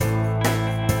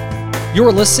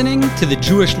You're listening to the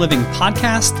Jewish Living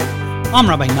Podcast. I'm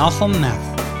Rabbi Nachum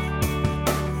Meth.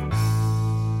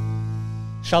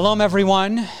 Shalom,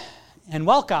 everyone, and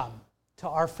welcome to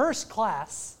our first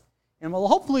class, and will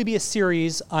hopefully be a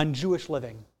series on Jewish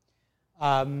living.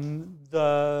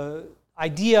 The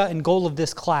idea and goal of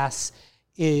this class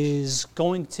is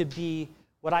going to be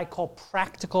what I call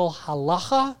practical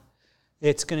halacha.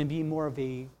 It's going to be more of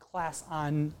a class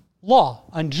on law,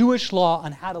 on Jewish law,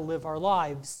 on how to live our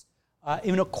lives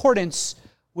in accordance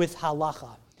with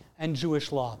halacha and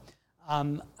Jewish law.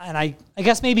 And I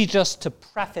guess maybe just to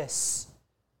preface,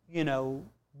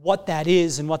 what that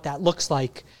is and what that looks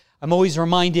like, I'm always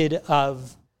reminded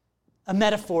of a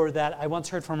metaphor that I once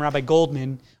heard from Rabbi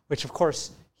Goldman, which of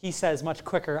course he says much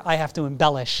quicker. I have to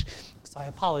embellish, so I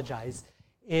apologize.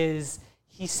 He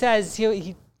says,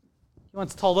 he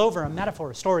once told over a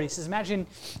metaphor, a story. He says, imagine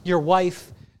your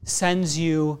wife sends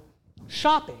you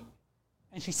shopping,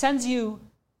 and she sends you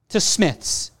to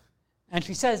Smith's, and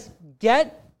she says,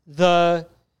 get the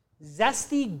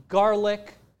zesty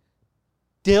garlic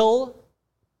zesty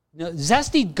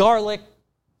garlic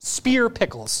spear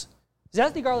pickles.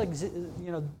 Zesty garlic,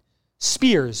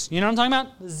 spears. You know what I'm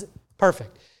talking about?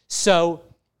 Perfect. So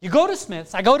you go to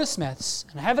Smith's, I go to Smith's,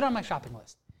 and I have it on my shopping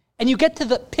list. And you get to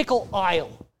the pickle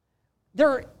aisle. There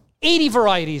are 80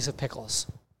 varieties of pickles.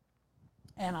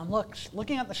 And I'm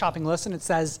looking at the shopping list, and it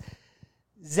says,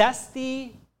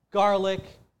 zesty garlic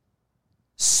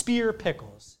spear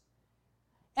pickles.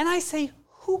 And I say,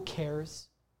 who cares?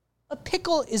 A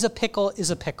pickle is a pickle is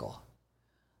a pickle.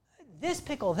 This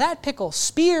pickle, that pickle,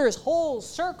 spears, holes,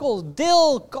 circles,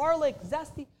 dill, garlic,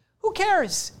 zesty. Who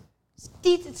cares?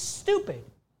 It's stupid.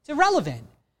 It's irrelevant.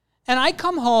 And I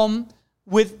come home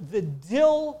with the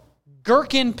dill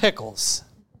gherkin pickles.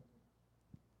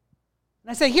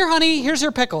 And I say, here, honey, here's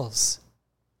your pickles.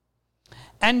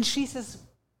 And she says,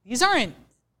 these aren't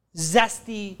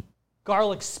zesty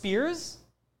garlic spears.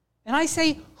 And I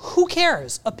say, who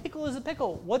cares? A pickle is a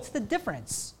pickle. What's the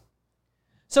difference?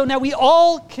 So now we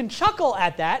all can chuckle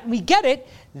at that, and we get it.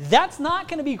 That's not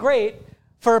going to be great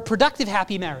for a productive,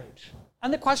 happy marriage.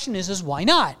 And the question is why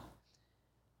not?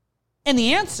 And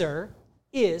the answer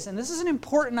is, and this is an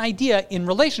important idea in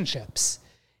relationships,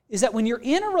 is that when you're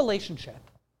in a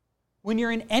relationship, when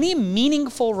you're in any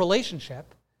meaningful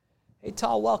relationship, hey,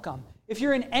 Tal, welcome. If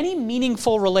you're in any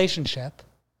meaningful relationship,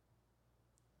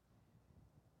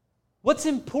 what's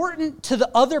important to the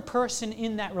other person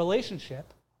in that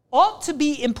relationship ought to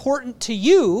be important to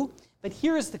you, but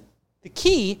here's the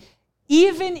key,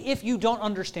 even if you don't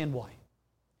understand why.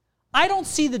 I don't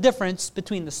see the difference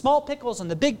between the small pickles and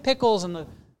the big pickles and the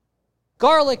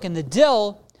garlic and the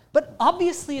dill, but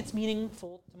obviously it's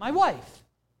meaningful to my wife.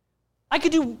 I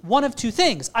could do one of two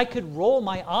things. I could roll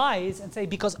my eyes and say,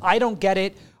 because I don't get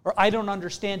it or I don't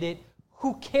understand it,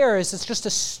 who cares? It's just a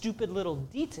stupid little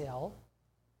detail.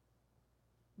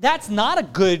 That's not a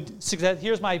good success.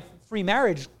 Here's my free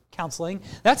marriage counseling.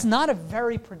 That's not a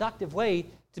very productive way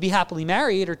to be happily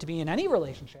married or to be in any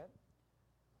relationship.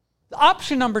 The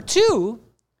option number two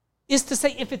is to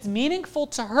say, if it's meaningful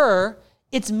to her,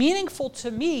 it's meaningful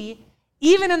to me,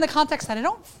 even in the context that I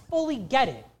don't fully get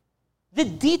it. The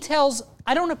details,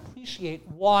 I don't appreciate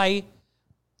why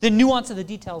the nuance of the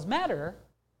details matter,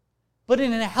 but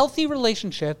in a healthy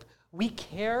relationship, we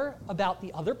care about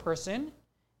the other person,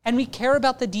 and we care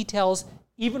about the details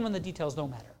even when the details don't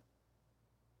matter.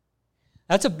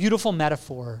 That's a beautiful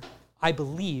metaphor, I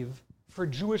believe, for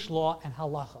Jewish law and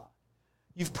halacha.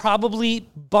 You've probably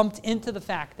bumped into the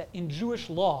fact that in Jewish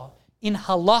law, in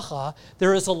halacha,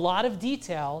 there is a lot of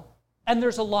detail and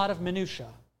there's a lot of minutia.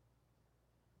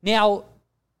 Now,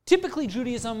 typically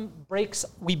Judaism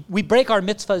we break our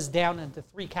mitzvahs down into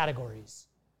three categories.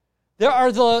 There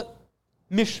are the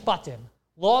mishpatim,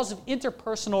 laws of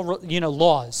interpersonal,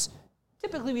 laws.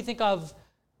 Typically we think of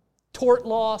tort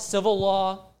law, civil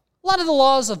law, a lot of the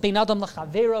laws of bein adam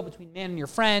l'chavero, between man and your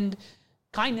friend,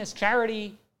 kindness,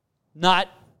 charity, not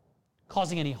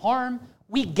causing any harm.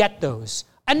 We get those.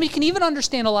 And we can even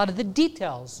understand a lot of the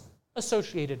details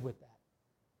associated with that.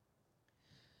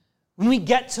 When we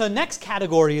get to the next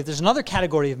category, there's another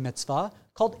category of mitzvah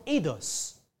called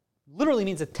edus. Literally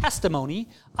means a testimony.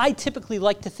 I typically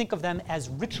like to think of them as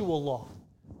ritual law,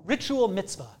 ritual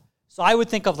mitzvah. So I would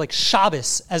think of like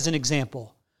Shabbos as an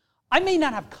example. I may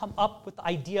not have come up with the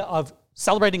idea of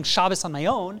celebrating Shabbos on my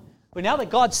own, but now that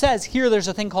God says, here there's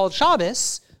a thing called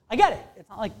Shabbos, I get it. It's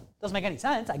not like it doesn't make any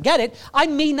sense. I get it. I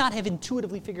may not have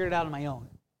intuitively figured it out on my own.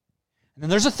 And then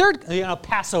there's a third,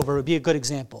 Passover would be a good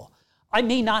example. I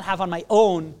may not have on my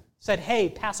own said, hey,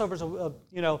 Passover's,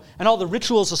 and all the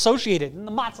rituals associated, and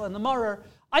the matzah and the maror.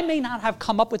 I may not have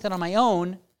come up with it on my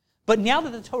own, But now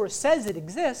that the Torah says it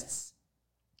exists,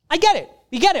 I get it.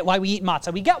 We get it why we eat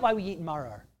matzah. We get why we eat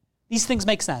maror. These things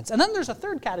make sense. And then there's a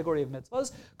third category of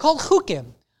mitzvahs called chukim.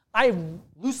 I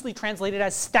loosely translate it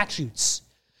as statutes.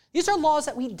 These are laws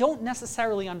that we don't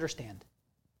necessarily understand.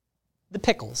 The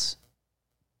pickles.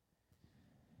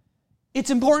 It's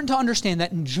important to understand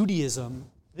that in Judaism,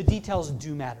 the details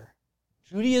do matter.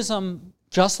 Judaism,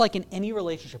 just like in any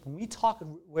relationship, when we talk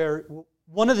where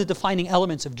one of the defining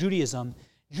elements of Judaism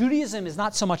is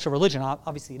not so much a religion.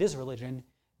 Obviously, it is a religion.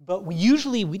 But we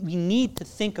need to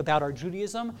think about our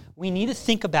Judaism. We need to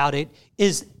think about it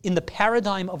is in the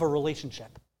paradigm of a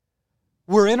relationship.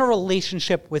 We're in a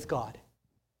relationship with God.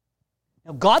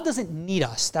 Now, God doesn't need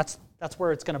us. That's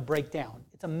where it's going to break down.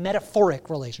 It's a metaphoric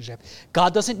relationship.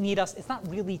 God doesn't need us. It's not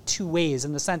really two ways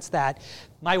in the sense that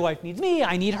my wife needs me,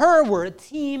 I need her, we're a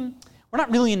team. We're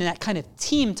not really in that kind of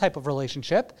team type of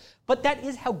relationship, but that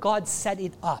is how God set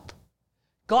it up.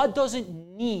 God doesn't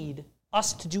need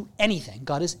us to do anything.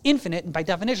 God is infinite, and by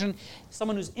definition,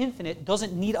 someone who's infinite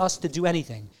doesn't need us to do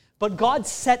anything. But God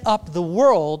set up the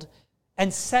world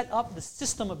and set up the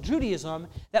system of Judaism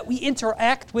that we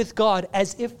interact with God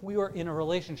as if we were in a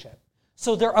relationship.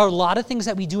 So there are a lot of things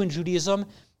that we do in Judaism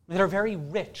that are very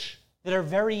rich, that are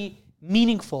very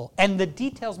meaningful, and the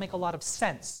details make a lot of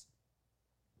sense.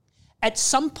 At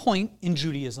some point in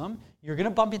Judaism, you're going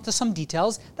to bump into some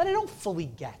details that I don't fully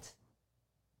get.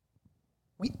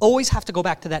 We always have to go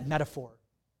back to that metaphor.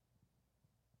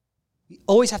 We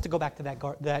always have to go back to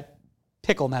that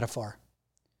pickle metaphor.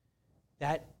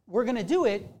 That we're going to do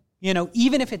it,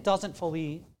 even if it doesn't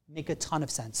fully make a ton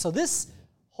of sense. So this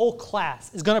whole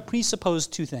class is going to presuppose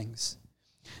two things.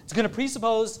 It's going to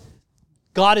presuppose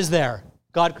God is there.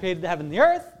 God created the heaven and the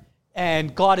earth,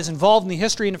 and God is involved in the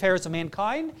history and affairs of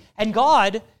mankind, and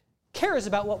God cares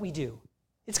about what we do.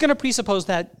 It's going to presuppose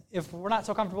that if we're not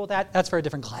so comfortable with that, that's for a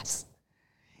different class.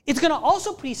 It's going to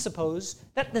also presuppose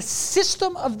that the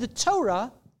system of the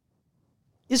Torah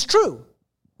is true.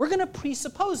 We're going to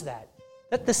presuppose that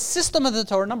the system of the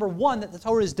Torah, number one, that the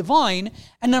Torah is divine,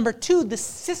 and number two, the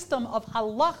system of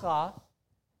halacha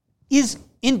is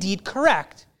indeed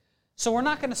correct. So we're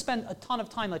not going to spend a ton of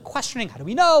time questioning, how do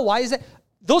we know, why is it?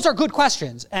 Those are good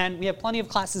questions, and we have plenty of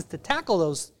classes to tackle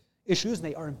those issues, and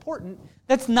they are important.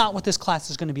 That's not what this class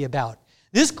is going to be about.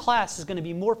 This class is going to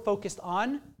be more focused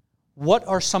on what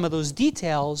are some of those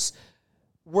details.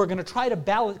 We're going to try to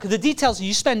balance, because the details,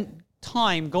 you spend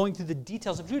time going through the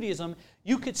details of Judaism,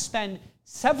 you could spend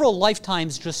several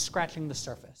lifetimes just scratching the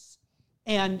surface.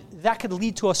 And that could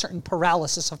lead to a certain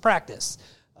paralysis of practice.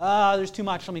 There's too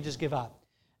much, let me just give up.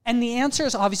 And the answer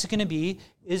is obviously going to be,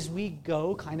 is we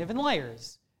go kind of in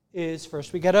layers. Is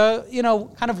first we get a,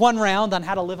 kind of one round on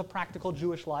how to live a practical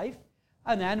Jewish life.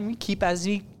 And then we keep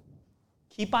on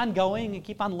going and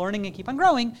keep on learning and keep on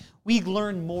growing, we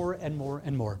learn more and more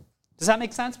and more. Does that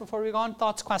make sense before we go on?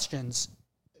 Thoughts, questions?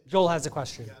 Joel has a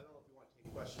question. Yeah, I don't know if you want to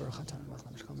take questions.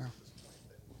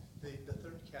 The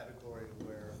third category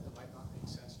where it might not make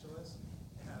sense to us,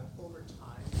 over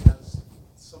time, has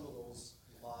some of those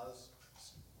laws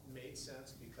made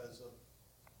sense because of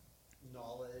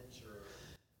knowledge or...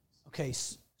 Okay,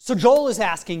 so Joel is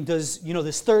asking, does,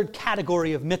 this third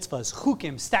category of mitzvahs,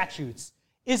 chukim, statutes,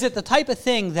 is it the type of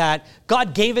thing that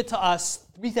God gave it to us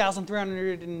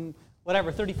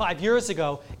 3,335 years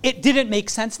ago? It didn't make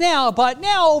sense now, but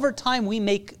now over time we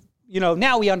make,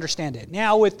 now we understand it.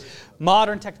 Now with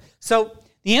modern tech. So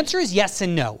the answer is yes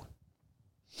and no.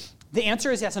 The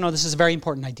answer is yes and no. This is a very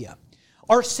important idea.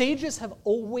 Our sages have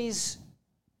always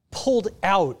pulled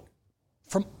out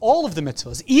from all of the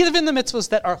mitzvahs, even the mitzvahs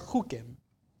that are chukim,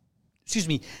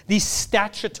 these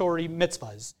statutory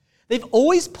mitzvahs, they've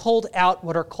always pulled out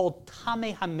what are called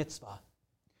tamei ha-mitzvah.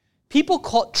 People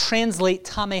translate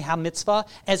tamei ha-mitzvah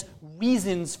as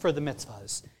reasons for the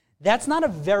mitzvahs. That's not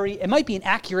it might be an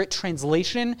accurate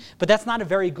translation, but that's not a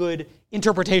very good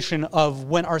interpretation of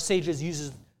when our sages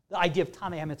uses the idea of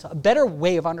tamei ha-mitzvah. A better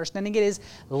way of understanding it is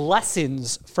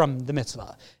lessons from the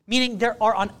mitzvah. Meaning there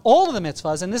are on all of the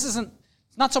mitzvahs, and this isn't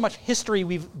not so much history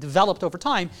we've developed over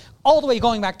time, all the way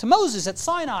going back to Moses at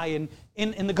Sinai and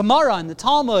in the Gemara and the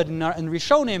Talmud and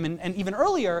Rishonim and even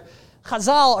earlier,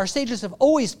 Chazal, our sages have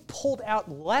always pulled out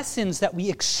lessons that we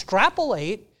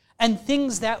extrapolate and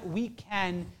things that we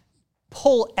can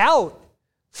pull out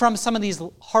from some of these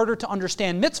harder to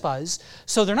understand mitzvahs.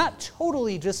 So they're not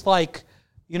totally just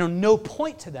no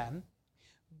point to them.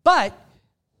 But,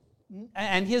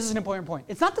 and here's an important point,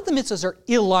 it's not that the mitzvahs are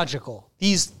illogical,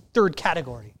 these third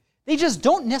category. They just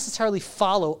don't necessarily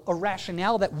follow a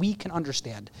rationale that we can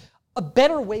understand. A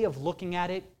better way of looking at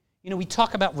it, we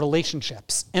talk about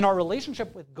relationships. And our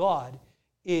relationship with God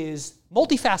is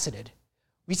multifaceted.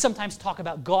 We sometimes talk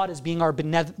about God as being our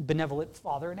benevolent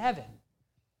Father in heaven.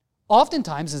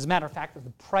 Oftentimes, as a matter of fact, the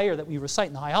prayer that we recite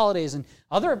in the high holidays and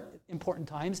other important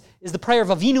times is the prayer of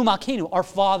Avinu Malkeinu, our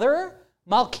Father,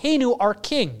 Malkeinu, our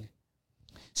King.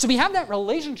 So we have that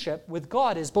relationship with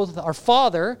God as both our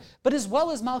Father, but as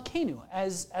well as Malkeinu,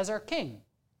 as our King.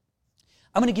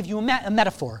 I'm going to give you a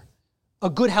metaphor, a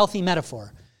good, healthy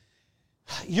metaphor.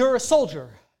 You're a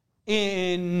soldier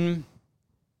in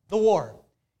the war.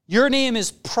 Your name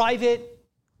is Private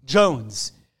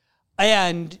Jones.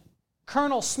 And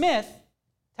Colonel Smith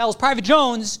tells Private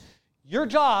Jones, your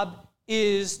job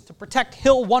is to protect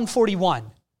Hill 141.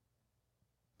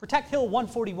 Protect Hill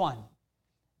 141.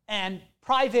 And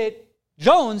Private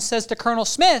Jones says to Colonel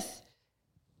Smith,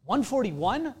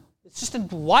 141? It's just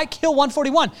why Hill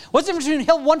 141? What's the difference between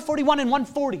Hill 141 and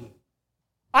 140?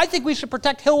 I think we should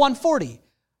protect Hill 140.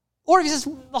 Or if he says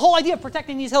the whole idea of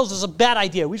protecting these hills is a bad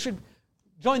idea. We should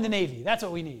join the Navy. That's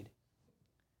what we need.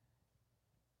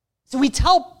 So we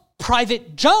tell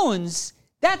Private Jones,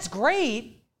 that's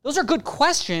great. Those are good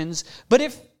questions. But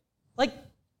if,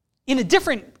 in a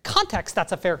different context,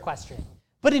 that's a fair question.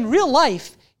 But in real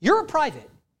life, you're a private.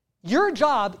 Your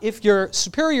job, if your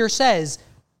superior says,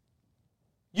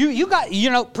 you got,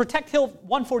 protect Hill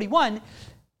 141,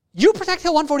 you protect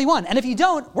Hill 141. And if you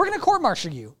don't, we're going to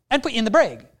court-martial you and put you in the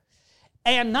brig.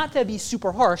 And not to be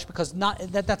super harsh, because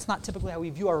that's not typically how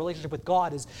we view our relationship with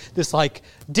God, is this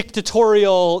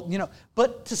dictatorial,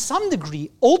 But to some degree,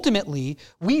 ultimately,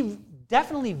 we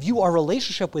definitely view our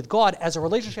relationship with God as a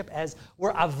relationship as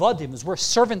we're avodim, as we're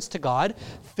servants to God,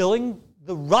 filling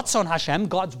the Ratzon Hashem,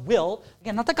 God's will.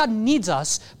 Again, not that God needs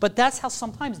us, but that's how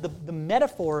sometimes the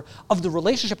metaphor of the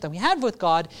relationship that we have with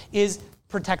God is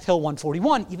protect Hill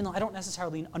 141, even though I don't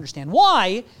necessarily understand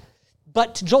why.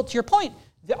 But to jolt to your point,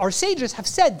 our sages have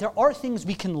said there are things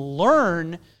we can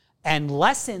learn and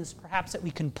lessons perhaps that we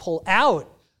can pull out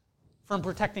from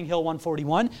protecting Hill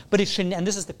 141, but it shouldn't, and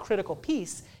this is the critical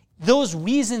piece, those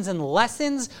reasons and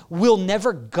lessons will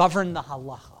never govern the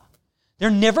halacha. They're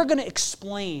never going to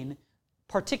explain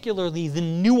particularly the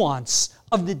nuance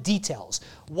of the details.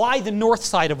 Why the north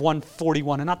side of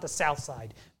 141 and not the south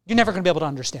side? You're never going to be able to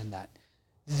understand that.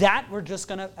 That we're just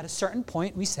going to, at a certain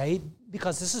point, we say,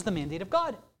 because this is the mandate of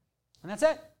God. And that's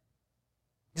it.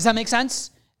 Does that make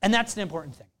sense? And that's the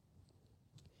important thing.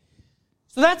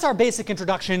 So that's our basic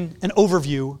introduction and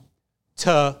overview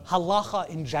to halacha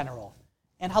in general.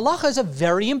 And halacha is a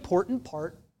very important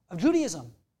part of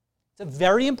Judaism. It's a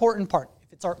very important part.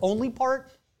 If it's our only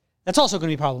part, that's also going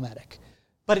to be problematic.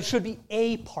 But it should be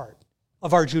a part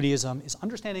of our Judaism, is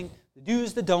understanding the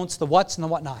do's, the don'ts, the what's, and the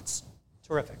what-nots.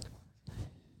 Terrific.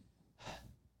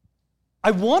 I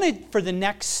wanted for the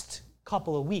next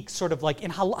couple of weeks, sort of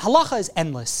in halacha is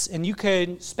endless, and you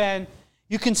can spend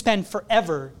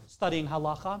forever studying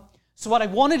halacha. So what I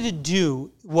wanted to do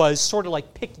was sort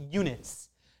of pick units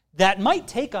that might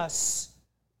take us,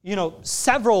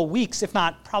 several weeks, if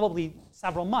not probably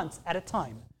several months at a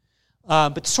time,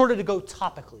 but sort of to go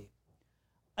topically.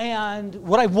 And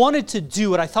what I wanted to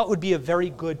do, what I thought would be a very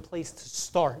good place to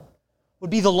start, would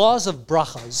be the laws of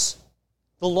Brachas.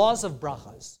 The laws of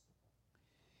Brachas.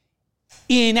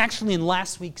 In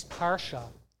last week's parsha,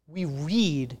 we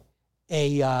read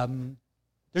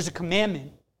there's a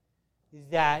commandment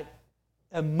that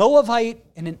a Moabite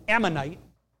and an Ammonite,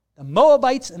 the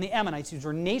Moabites and the Ammonites, these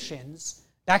were nations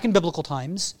back in biblical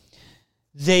times,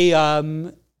 they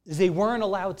weren't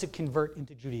allowed to convert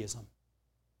into Judaism.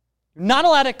 You're not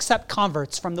allowed to accept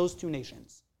converts from those two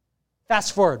nations.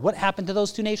 Fast forward, what happened to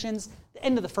those two nations? The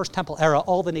end of the First Temple era,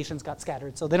 all the nations got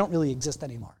scattered, so they don't really exist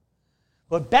anymore.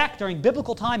 But back during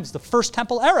biblical times, the First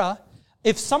Temple era,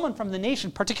 if someone from the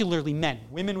nation, particularly men,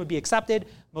 women would be accepted,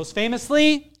 most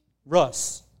famously,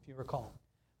 Rus, if you recall.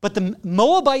 But the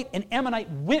Moabite and Ammonite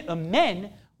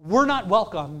men were not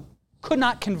welcome, could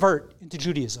not convert into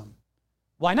Judaism.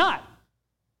 Why not?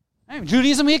 In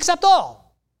Judaism, we accept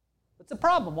all. What's the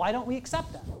problem? Why don't we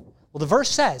accept them? Well, the verse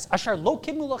says, Asher lo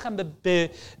kimnu lachem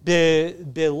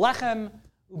belechem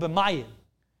ubemayim.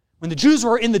 When the Jews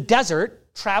were in the desert,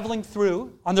 traveling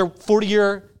through on their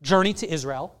 40-year journey to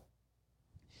Israel,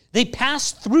 they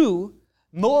passed through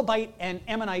Moabite and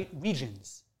Ammonite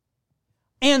regions.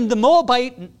 And the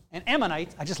Moabite and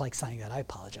Ammonites, I just like saying that, I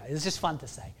apologize, it's just fun to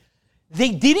say.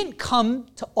 They didn't come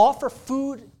to offer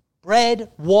food, bread,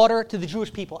 water to the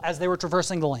Jewish people as they were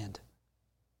traversing the land.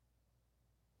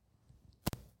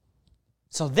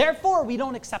 So therefore, we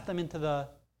don't accept them into the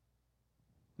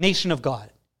nation of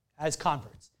God as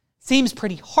converts. Seems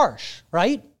pretty harsh,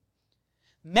 right?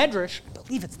 Medrash, I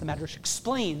believe it's the Medrash,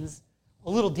 explains a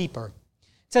little deeper.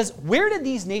 It says, where did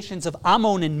these nations of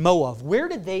Ammon and Moab,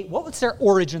 what was their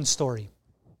origin story?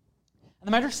 And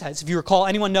the Medrash says, if you recall,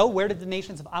 anyone know where did the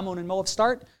nations of Ammon and Moab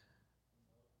start?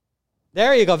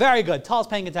 There you go, very good. Tal's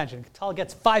paying attention. Tal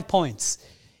gets 5 points.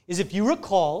 Is if you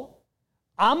recall,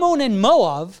 Ammon and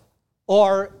Moab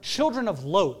are children of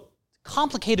Lot.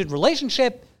 Complicated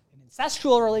relationship, an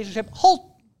incestual relationship,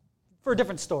 for a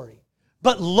different story.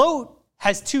 But Lot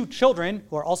has 2 children,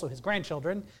 who are also his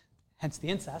grandchildren, hence the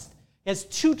incest. He has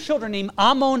 2 children named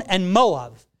Ammon and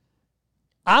Moab.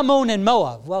 Ammon and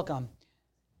Moab, welcome.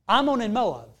 Ammon and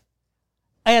Moab.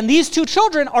 And these 2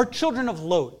 children are children of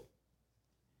Lot.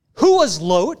 Who was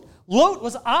Lot? Lot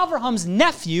was Avraham's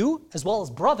nephew, as well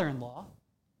as brother-in-law.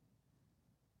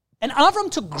 And Avram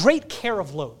took great care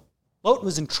of Lot. Lot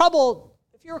was in trouble.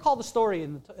 If you recall the story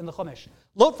in the Chumash,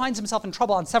 Lot finds himself in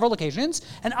trouble on several occasions,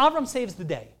 and Avram saves the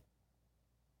day.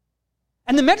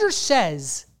 And the Medrash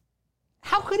says,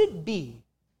 how could it be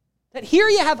that here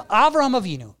you have Avraham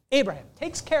Avinu, Abraham,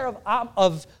 takes care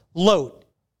of Lot,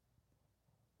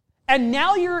 and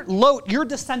now your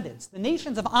descendants, the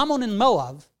nations of Ammon and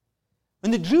Moab,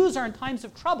 when the Jews are in times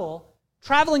of trouble,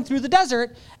 traveling through the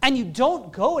desert, and you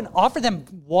don't go and offer them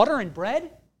water and bread?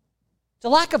 It's a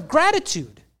lack of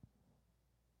gratitude.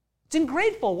 It's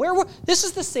ungrateful. This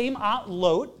is the same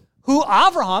Lot who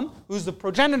Avraham, who's the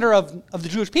progenitor of the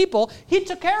Jewish people, he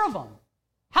took care of them.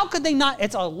 How could they not?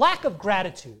 It's a lack of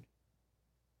gratitude.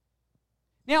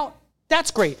 Now,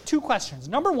 that's great. 2 questions.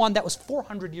 Number 1, that was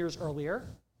 400 years earlier.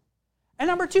 And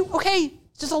number 2, okay,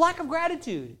 it's just a lack of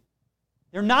gratitude.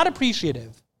 They're not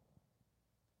appreciative.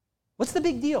 What's the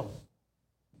big deal?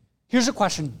 Here's a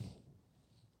question.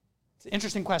 It's an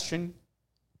interesting question.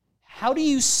 How do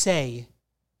you say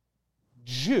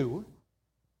Jew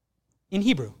in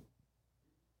Hebrew?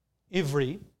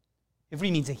 Ivri.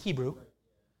 Ivri means a Hebrew.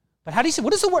 But how do you say,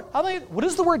 what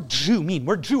does the word Jew mean?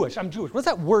 We're Jewish. I'm Jewish. What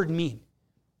does that word mean?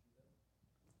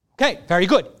 Okay, very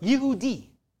good. Yehudi.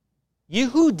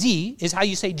 Yehudi is how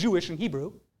you say Jewish in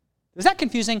Hebrew. Is that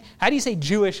confusing? How do you say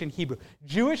Jewish in Hebrew?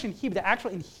 Jewish in Hebrew,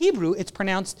 in Hebrew, it's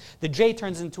pronounced, the J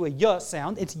turns into a Y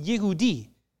sound. It's Yehudi.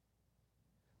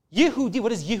 Yehudi, what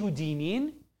does Yehudi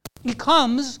mean? It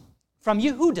comes from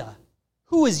Yehuda.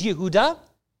 Who is Yehuda?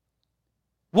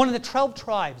 One of the 12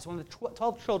 tribes, one of the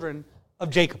 12 children of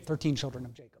Jacob, 13 children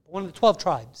of Jacob. One of the 12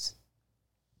 tribes.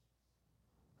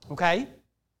 Okay?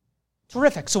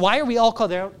 Terrific. So why are we all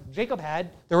called there?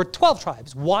 There were 12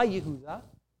 tribes. Why Yehuda?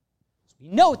 We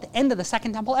know at the end of the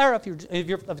Second Temple era,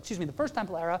 the First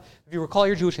Temple era, if you recall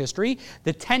your Jewish history,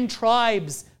 the 10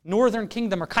 tribes, northern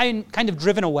kingdom, are kind of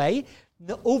driven away.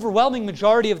 The overwhelming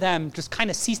majority of them just kind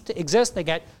of cease to exist. They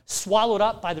get swallowed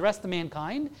up by the rest of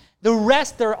mankind. The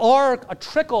rest, there are a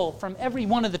trickle from every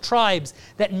one of the tribes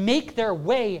that make their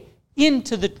way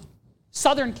into the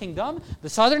southern kingdom. The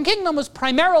southern kingdom was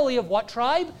primarily of what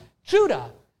tribe?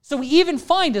 Judah. So we even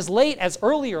find as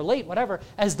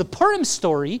the Purim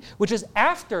story, which is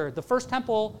after the first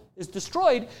temple is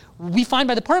destroyed, we find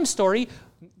by the Purim story,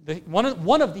 one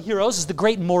of the heroes is the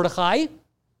great Mordechai.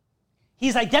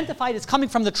 He's identified as coming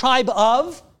from the tribe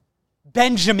of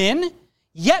Benjamin,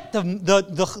 yet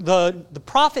the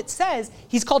prophet says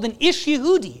he's called an Ish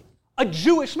Yehudi, a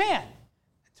Jewish man.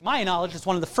 To my knowledge, it's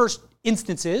one of the first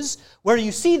instances where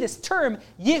you see this term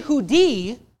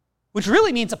Yehudi, which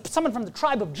really means someone from the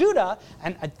tribe of Judah.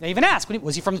 And they even ask,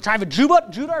 was he from the tribe of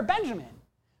Judah or Benjamin?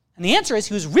 And the answer is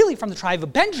he was really from the tribe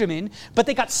of Benjamin, but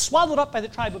they got swallowed up by the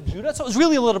tribe of Judah, so it was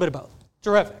really a little bit of both.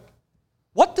 Terrific.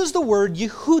 What does the word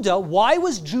Yehuda, why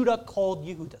was Judah called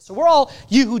Yehuda? So we're all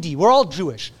Yehudi, we're all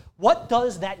Jewish. What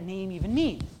does that name even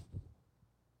mean?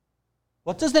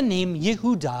 What does the name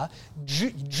Yehuda,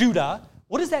 Judah,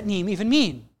 what does that name even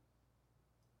mean?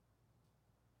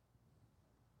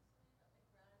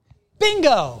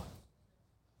 Bingo!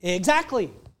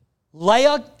 Exactly.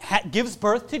 Leah gives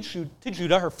birth to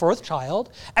Judah, her 4th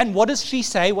child, and what does she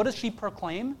say? What does she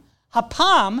proclaim?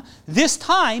 Hapam, this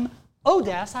time,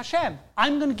 Odas Hashem.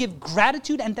 I'm going to give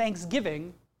gratitude and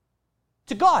thanksgiving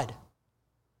to God.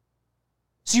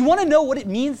 So you want to know what it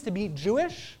means to be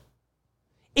Jewish?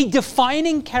 A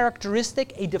defining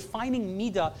characteristic, a defining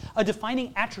midah, a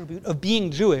defining attribute of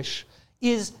being Jewish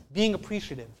is being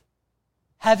appreciative,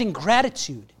 having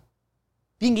gratitude,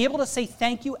 being able to say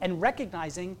thank you and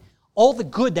recognizing all the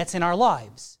good that's in our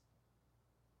lives.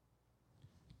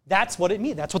 That's what it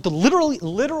means. That's what the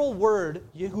literal word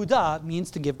Yehuda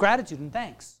means, to give gratitude and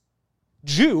thanks.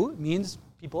 Jew means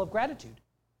people of gratitude.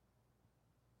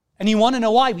 And you want to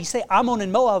know why? We say Ammon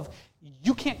and Moab,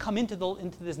 you can't come into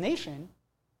this nation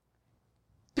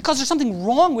because there's something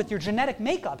wrong with your genetic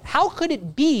makeup. How could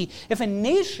it be if a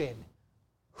nation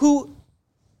who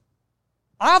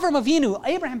Avram Avinu,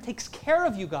 Abraham takes care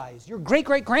of you guys, your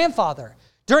great-great-grandfather,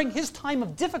 during his time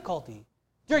of difficulty,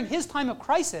 during his time of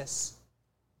crisis.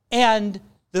 And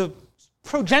the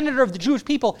progenitor of the Jewish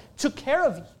people took care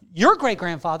of your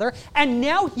great-grandfather, and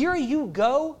now here you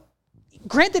go.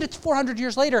 Granted, it's 400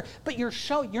 years later, but you're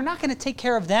not going to take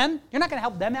care of them. You're not going to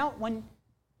help them out when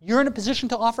you're in a position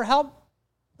to offer help.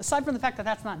 Aside from the fact that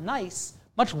that's not nice,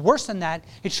 much worse than that,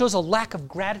 it shows a lack of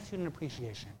gratitude and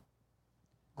appreciation.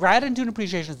 Gratitude and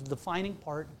appreciation is the defining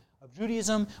part of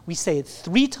Judaism. We say it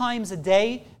 3 times a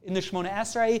day in the Shemona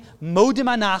Esrei, Modim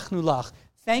anachnu lach.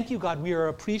 Thank you, God. We are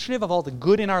appreciative of all the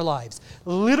good in our lives.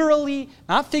 Literally,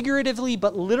 not figuratively,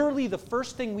 but literally the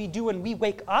first thing we do when we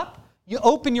wake up, you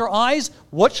open your eyes,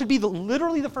 what should be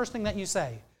literally the first thing that you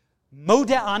say?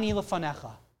 Modeh ani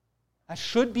lefanecha. That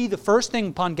should be the first thing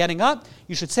upon getting up.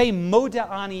 You should say, Modeh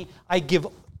ani, I give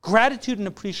gratitude and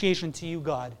appreciation to you,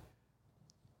 God,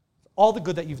 for all the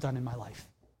good that you've done in my life.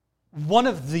 One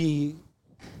of the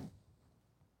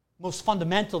most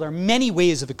fundamental, there are many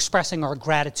ways of expressing our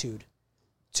gratitude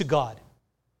to God.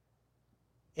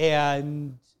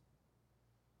 And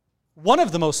one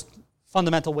of the most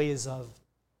fundamental ways of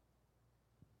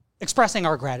expressing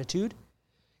our gratitude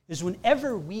is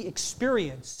whenever we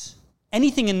experience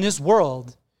anything in this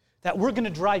world that we're going to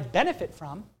derive benefit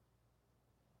from,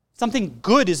 something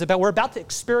good is about, we're about to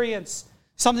experience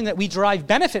something that we derive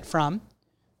benefit from,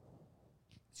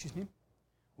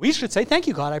 we should say, thank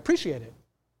you, God, I appreciate it.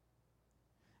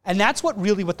 And that's what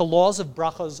the laws of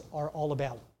Brachas are all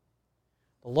about.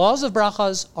 The laws of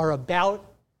Brachas are about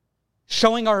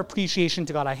showing our appreciation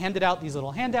to God. I handed out these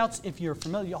little handouts. If you're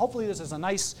familiar, hopefully this is a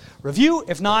nice review.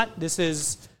 If not, this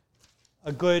is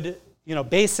a good,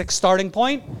 basic starting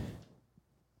point.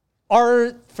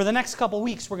 For the next couple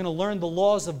weeks, we're going to learn the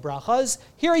laws of Brachas.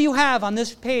 Here you have on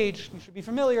this page, you should be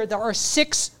familiar, there are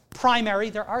 6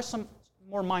 primary, there are some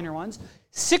more minor ones,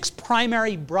 6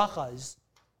 primary Brachas,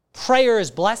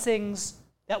 prayers, blessings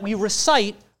that we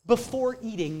recite before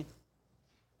eating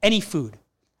any food.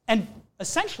 And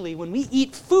essentially, when we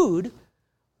eat food,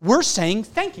 we're saying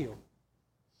thank you.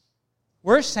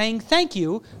 We're saying thank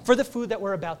you for the food that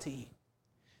we're about to eat.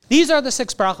 These are the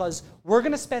 6 brachas. We're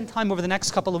going to spend time over the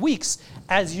next couple of weeks.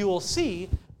 As you will see,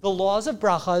 the laws of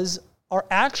brachas are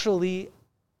actually,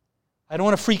 I don't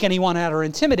want to freak anyone out or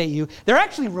intimidate you, they're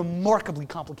actually remarkably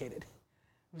complicated.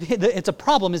 It's a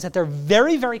problem is that they're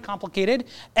very, very complicated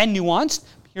and nuanced.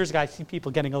 Here's a guy, I see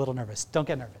people getting a little nervous. Don't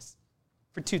get nervous.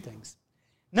 For 2 things.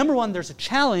 Number one, there's a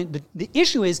challenge. The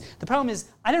issue is, the problem is,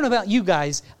 I don't know about you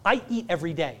guys, I eat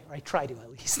every day, or I try to at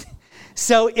least.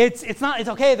 So it's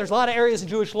okay, there's a lot of areas in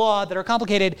Jewish law that are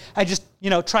complicated. I just,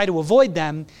 try to avoid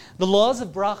them. The laws of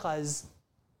brachas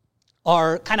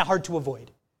are kind of hard to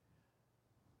avoid.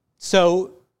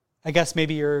 So I guess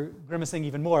maybe you're grimacing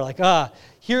even more, like,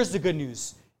 here's the good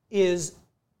news, is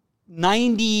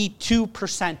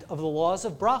 92% of the laws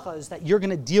of brachas that you're going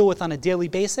to deal with on a daily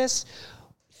basis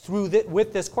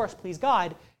with this course, please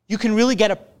God, you can really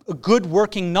get a good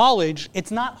working knowledge.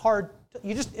 It's not hard.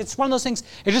 It's one of those things,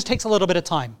 it just takes a little bit of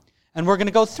time. And we're going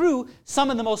to go through some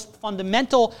of the most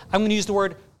fundamental, I'm going to use the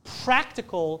word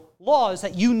practical laws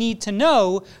that you need to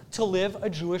know to live a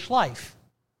Jewish life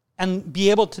and be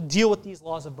able to deal with these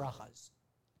laws of brachas.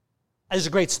 There's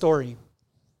a great story.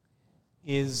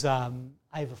 I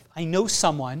know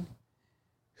someone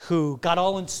who got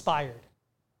all inspired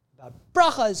about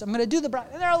brachas. I'm going to do the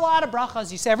brachas. There are a lot of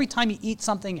brachas. You say every time you eat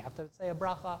something, you have to say a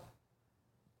bracha.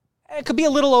 It could be a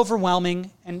little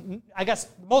overwhelming. And I guess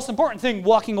the most important thing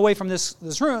walking away from this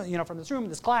room,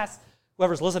 this class,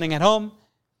 whoever's listening at home,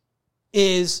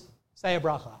 is say a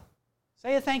bracha.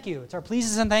 Say a thank you. It's our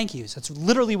pleases and thank yous. That's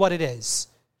literally what it is.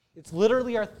 It's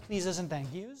literally our pleases and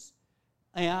thank yous.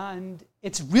 And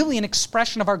it's really an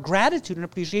expression of our gratitude and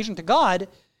appreciation to God.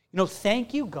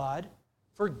 Thank you, God,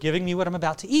 for giving me what I'm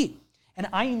about to eat. And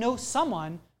I know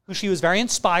someone who she was very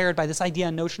inspired by this idea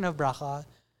and notion of bracha,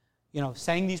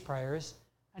 saying these prayers.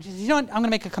 And she said, what? I'm going to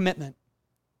make a commitment.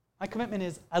 My commitment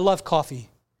is, I love coffee.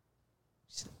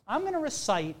 She said, I'm going to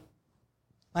recite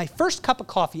my first cup of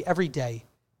coffee every day.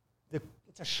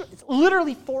 It's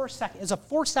literally 4 seconds. It's a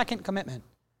 4-second commitment.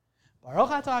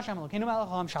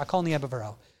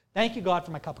 Thank you, God,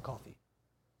 for my cup of coffee.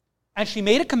 And she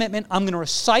made a commitment. I'm going to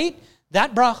recite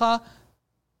that bracha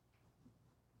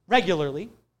regularly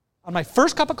on my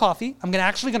first cup of coffee. I'm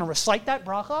actually going to recite that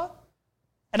bracha,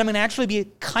 and I'm going to actually be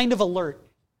kind of alert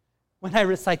when I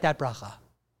recite that bracha.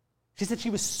 She said she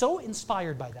was so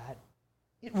inspired by that.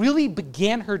 It really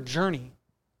began her journey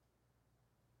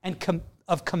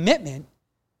of commitment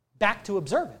back to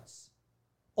observance,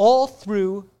 all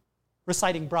through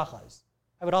reciting brachas.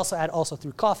 I would also add also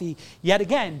through coffee, yet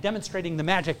again, demonstrating the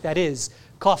magic that is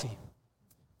coffee.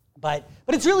 But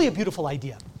it's really a beautiful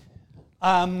idea.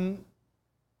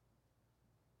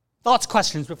 Thoughts,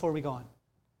 questions before we go on?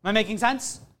 Am I making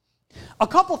sense? A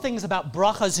couple things about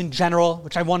brachas in general,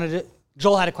 which I wanted to...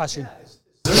 Joel had a question.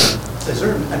 Can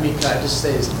I just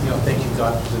say, thanking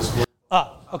God for this word?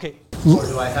 Okay. Or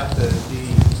do I have to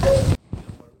be...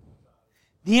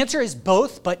 The answer is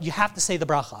both, but you have to say the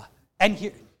bracha.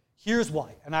 And here's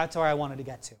why, and that's where I wanted to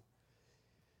get to.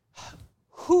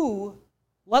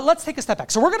 Let's take a step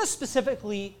back. So we're going to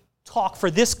specifically talk for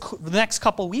the next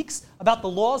couple weeks about the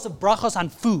laws of brachas on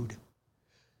food.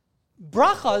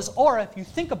 Brachas are, if you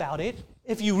think about it,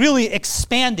 if you really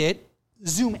expand it,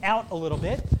 zoom out a little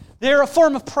bit, they're a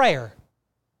form of prayer.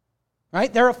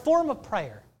 Right? They're a form of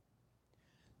prayer.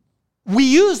 We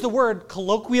use the word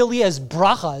colloquially as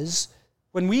brachas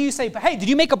when we say, hey, did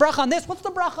you make a bracha on this? What's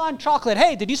the bracha on chocolate?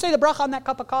 Hey, did you say the bracha on that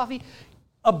cup of coffee?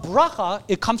 A bracha,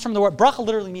 it comes from the word, bracha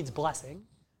literally means blessing.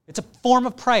 It's a form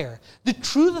of prayer. The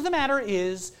truth of the matter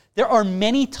is there are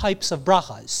many types of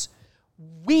brachas.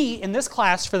 We, in this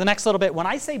class, for the next little bit, when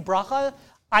I say bracha,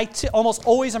 almost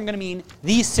always I'm going to mean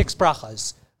these 6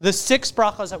 brachas. The 6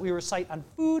 brachas that we recite on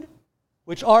food,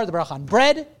 which are the bracha on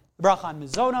bread, the bracha on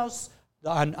mizonos,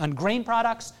 on grain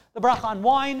products, the bracha on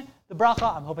wine, the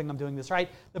bracha, I'm hoping I'm doing this right,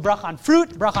 the bracha on fruit,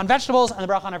 the bracha on vegetables, and the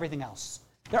bracha on everything else.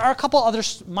 There are a couple other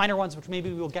minor ones which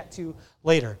maybe we'll get to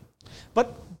later.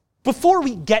 But before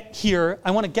we get here,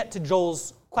 I want to get to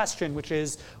Joel's question, which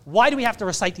is, why do we have to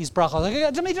recite these brachas?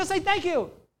 Let me just say thank you.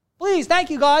 Please, thank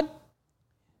you, God.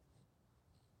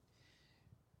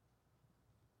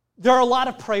 There are a lot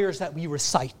of prayers that we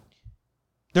recite.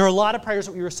 There are a lot of prayers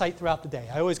that we recite throughout the day.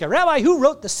 I always go, Rabbi, who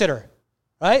wrote the siddur?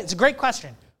 Right? It's a great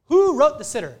question. Who wrote the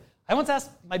siddur? I once asked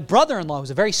my brother-in-law,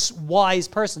 who's a very wise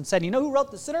person, said, you know who wrote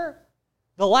the siddur?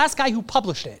 The last guy who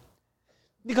published it.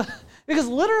 Because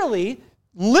literally,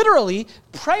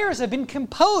 prayers have been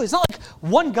composed. It's not like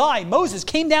one guy, Moses,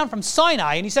 came down from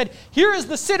Sinai and he said, here is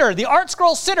the siddur, the Art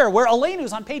Scroll siddur, where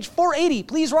Alenu's on page 480,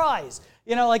 please rise.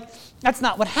 That's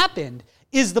not what happened.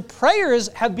 Is the prayers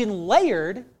have been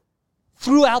layered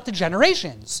throughout the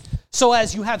generations. So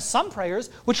as you have some prayers,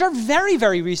 which are very,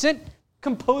 very recent,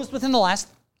 composed within the last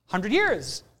 100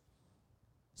 years.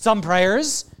 Some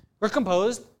prayers were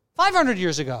composed 500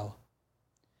 years ago.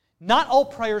 Not all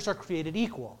prayers are created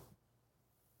equal.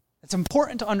 It's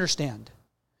important to understand.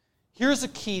 Here's a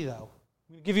key, though.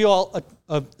 I'm going to give you all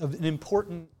an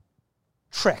important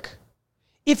trick.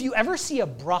 If you ever see a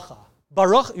bracha,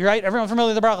 Baruch, you're right, everyone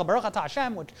familiar with the bracha, Baruch atah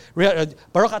Hashem,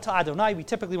 Baruch atah Adonai, we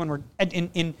typically, when we're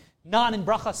in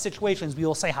bracha situations, we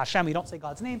will say Hashem, we don't say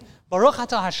God's name, Baruch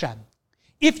atah Hashem.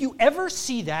 If you ever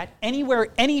see that anywhere,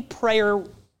 any prayer,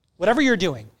 whatever you're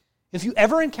doing, if you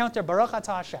ever encounter Baruch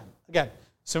atah Hashem, again,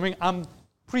 assuming I'm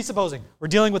presupposing, we're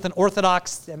dealing with an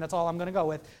Orthodox, and that's all I'm going to go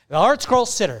with, the Art Scroll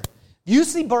siddur, you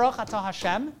see Baruch atah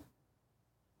Hashem,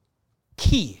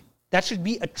 key. That should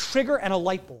be a trigger and a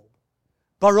light bulb.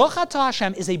 Baruch atah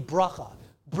Hashem is a bracha.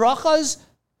 Brachas,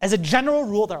 as a general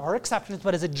rule, there are exceptions,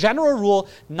 but as a general rule,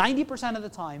 90% of the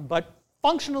time, but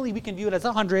functionally we can view it as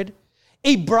 100,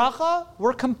 a bracha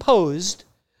were composed,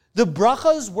 the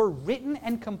brachas were written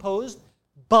and composed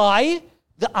by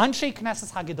the Anshe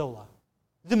Knesset HaGedolah,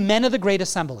 the men of the Great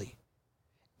Assembly.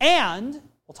 And,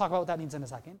 we'll talk about what that means in a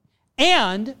second,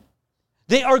 and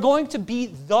they are going to be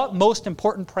the most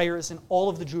important prayers in all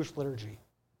of the Jewish liturgy.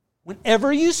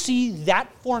 Whenever you see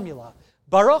that formula,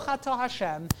 Baruch atah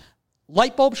Hashem,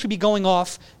 light bulb should be going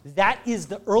off. That is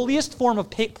the earliest form of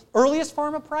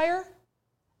prayer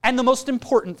and the most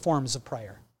important forms of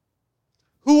prayer.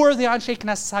 Who are the Anshe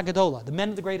Knesset HaGedolah, the men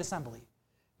of the Great Assembly?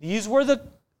 These were the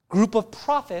group of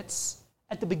prophets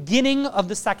at the beginning of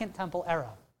the Second Temple era.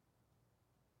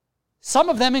 Some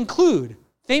of them include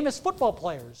famous football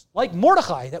players like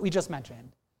Mordechai that we just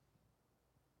mentioned.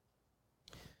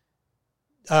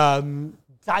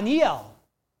 Daniel.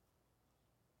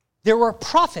 There were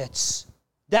prophets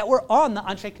that were on the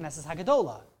Anshe Knesset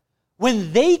HaGedolah.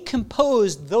 When they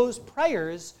composed those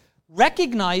prayers,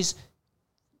 recognize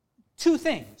 2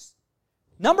 things.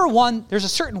 Number one, there's a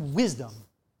certain wisdom.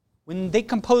 When they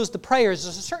composed the prayers,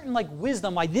 there's a certain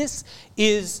wisdom why this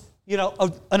is,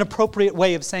 an appropriate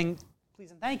way of saying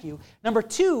please and thank you. Number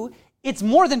 2, it's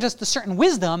more than just a certain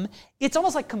wisdom. It's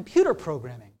almost like computer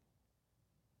programming.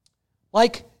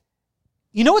 It's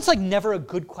never a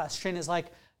good question is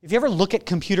if you ever look at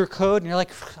computer code and you're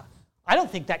like, I don't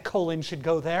think that colon should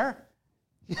go there.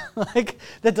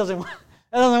 That doesn't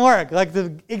work.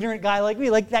 The ignorant guy like me,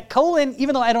 that colon,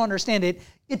 even though I don't understand it,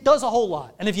 it does a whole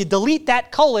lot. And if you delete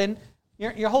that colon,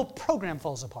 your whole program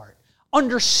falls apart.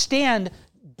 Understand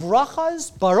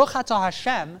brachas, Baruch Atah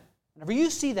Hashem, whenever you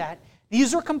see that,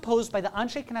 these are composed by the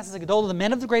Anshe Knesset Gadol, the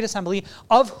men of the Great Assembly,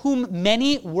 of whom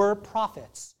many were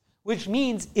prophets. Which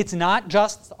means it's not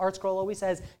just, the Art Scroll always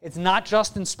says, it's not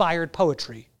just inspired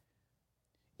poetry.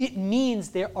 It means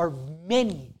there are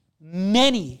many,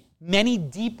 many, many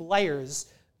deep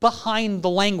layers behind the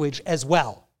language as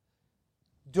well.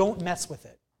 Don't mess with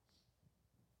it.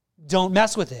 Don't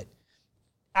mess with it.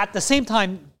 At the same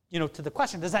time, to the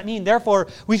question, does that mean, therefore,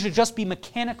 we should just be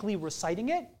mechanically reciting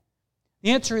it?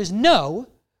 The answer is no.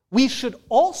 We should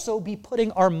also be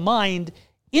putting our mind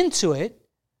into it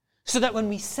so that when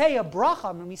we say a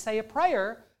bracha, when we say a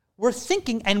prayer, we're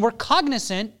thinking and we're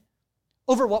cognizant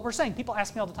over what we're saying. People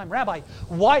ask me all the time, Rabbi,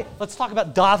 why? Let's talk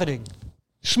about davening.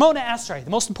 Shmona Esrei, the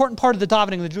most important part of the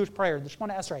davening, the Jewish prayer, the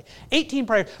Shmona Esrei. 18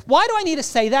 prayers. Why do I need to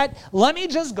say that? Let me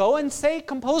just go and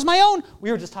compose my own.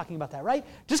 We were just talking about that, right?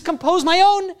 Just compose my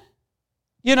own,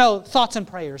 thoughts and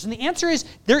prayers. And the answer is,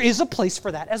 there is a place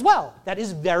for that as well. That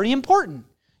is very important.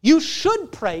 You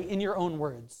should pray in your own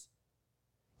words.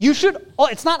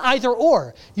 It's not either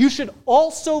or. You should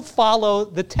also follow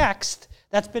the text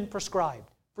that's been prescribed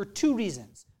for two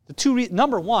reasons.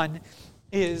 Number one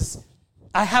is,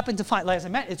 I happen to find, as I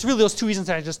meant, it's really those two reasons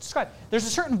that I just described. There's a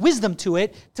certain wisdom to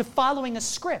it, to following a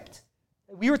script.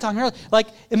 We were talking earlier,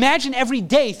 imagine every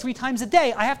day, 3 times a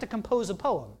day, I have to compose a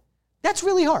poem. That's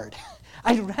really hard.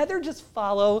 I'd rather just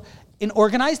follow an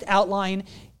organized outline.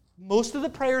 Most of the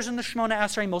prayers in the Shemona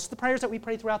Esrei, most of the prayers that we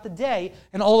pray throughout the day,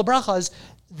 and all the brachas,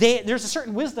 there's a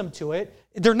certain wisdom to it.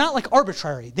 They're not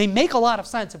arbitrary. They make a lot of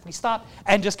sense if we stop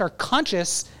and just are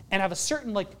conscious and have a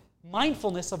certain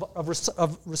mindfulness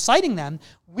of reciting them.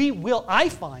 We will, I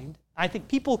think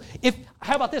people,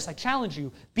 how about this? I challenge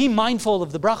you, be mindful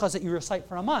of the brachas that you recite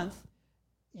for a month.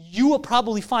 You will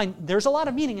probably find there's a lot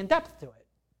of meaning and depth to it.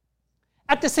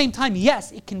 At the same time,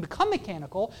 yes, it can become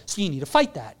mechanical, so you need to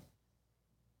fight that.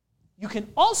 You can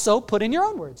also put in your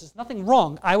own words. There's nothing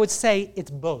wrong. I would say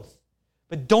it's both.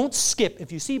 But don't skip.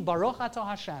 If you see Baruch Atah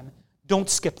Hashem, don't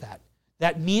skip that.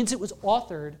 That means it was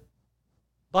authored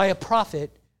by a prophet.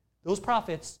 Those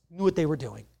prophets knew what they were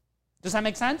doing. Does that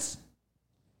make sense?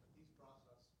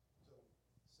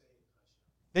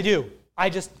 They do.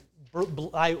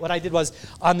 What I did was,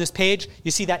 on this page,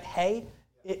 you see that hey?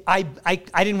 I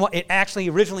didn't want, it actually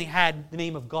originally had the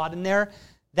name of God in there.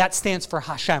 That stands for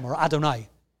Hashem or Adonai.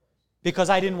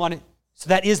 Because I didn't want it, so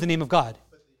that is the name of God.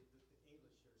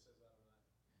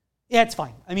 Yeah, it's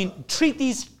fine. I mean, treat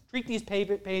these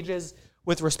pages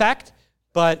with respect,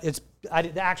 but it's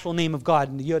the actual name of God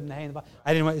and the Yud and the Hey and the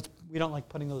Ba. We don't like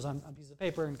putting those on pieces of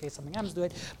paper in case something happens to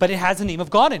it, but it has the name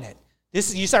of God in it.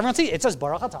 Everyone see it says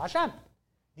Baruch Atah Hashem.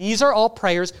 These are all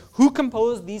prayers. Who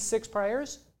composed these 6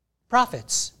 prayers?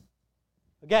 Prophets.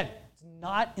 Again, it's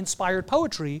not inspired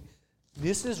poetry.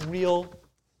 This is the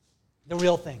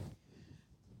real thing.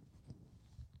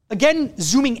 Again,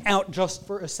 zooming out just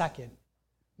for a second.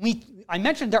 I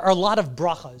mentioned there are a lot of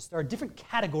brachas. There are different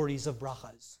categories of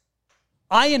brachas.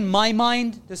 In my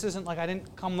mind, this isn't I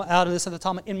didn't come out of this at the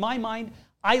Talmud. In my mind,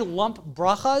 I lump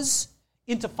brachas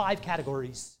into 5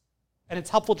 categories. And it's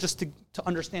helpful just to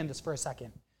understand this for a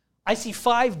second. I see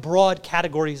 5 broad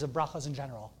categories of brachas in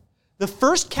general. The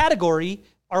first category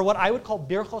are what I would call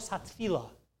birchos hatfilah.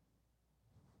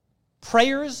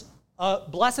 Prayers,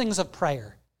 blessings of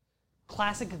prayer.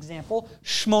 Classic example,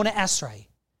 Shmona Esrei.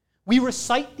 We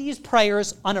recite these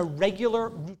prayers on a regular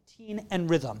routine and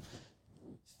rhythm.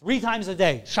 3 times a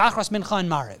day, Shachras, Mincha, and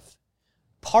Mariv.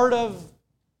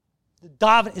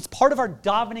 It's part of our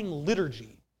davening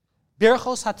liturgy.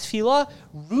 Birchos HaTfilah,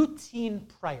 routine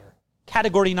prayer.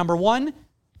 Category number 1,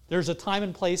 there's a time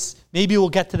and place. Maybe we'll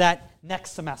get to that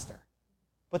next semester.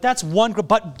 But that's one group.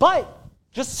 But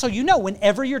just so you know,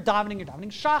 whenever you're davening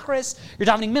Shachris, you're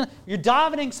davening Mincha, you're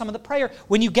davening some of the prayer.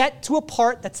 When you get to a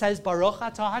part that says Baruch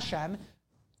Atah Hashem,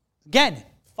 again,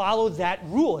 follow that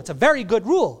rule. It's a very good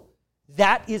rule.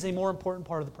 That is a more important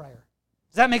part of the prayer.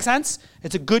 Does that make sense?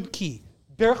 It's a good key.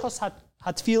 Birchos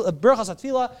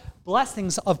HaTfilah,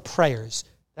 blessings of prayers.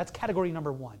 That's category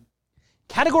number 1.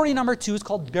 Category number 2 is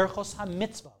called Birchos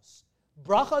HaMitzvos.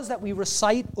 Brachas that we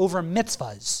recite over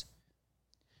mitzvahs.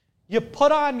 You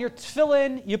put on your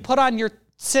tefillin, you put on your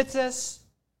tzitzis,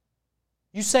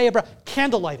 you say a bracha.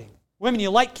 Candle lighting. Women, you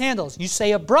light candles. You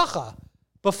say a bracha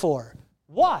before.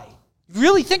 Why?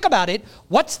 Really think about it.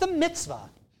 What's the mitzvah?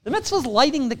 The mitzvah is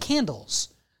lighting the candles.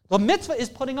 The mitzvah is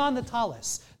putting on the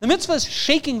talis. The mitzvah is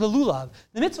shaking the lulav.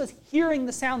 The mitzvah is hearing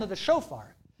the sound of the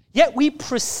shofar. Yet we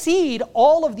precede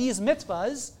all of these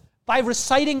mitzvahs by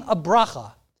reciting a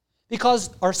bracha. Because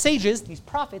our sages, these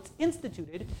prophets,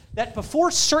 instituted that before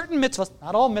certain mitzvahs,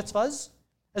 not all mitzvahs,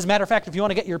 As a matter of fact, if you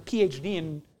want to get your PhD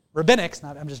in rabbinics,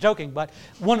 I'm just joking, but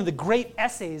one of the great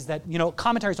essays that,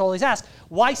 commentaries always ask,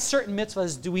 why certain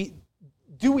mitzvahs do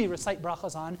we recite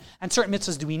brachas on, and certain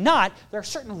mitzvahs do we not? There are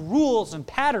certain rules and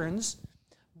patterns,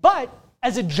 but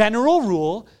as a general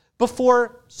rule,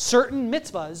 before certain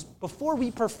mitzvahs, before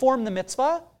we perform the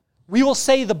mitzvah, we will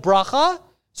say the bracha.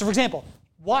 So for example,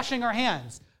 washing our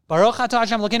hands. Baruch atah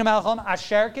Hashem Elokeinu melech haolam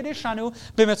asher kiddushanu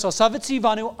b'mitzvosav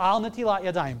v'tzivanu al netilat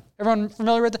yadayim. Everyone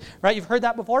familiar with that? Right? You've heard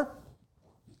that before?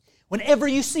 Whenever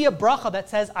you see a bracha that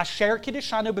says asher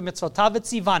kiddushanu b'mitzvotav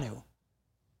v'tzivanu,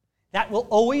 that will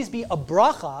always be a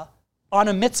bracha on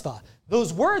a mitzvah.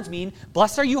 Those words mean,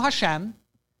 blessed are you Hashem,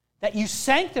 that you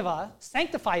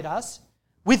sanctified us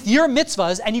with your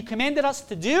mitzvahs, and you commanded us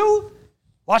to do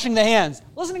washing the hands,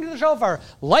 listening to the shofar,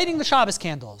 lighting the Shabbos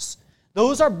candles.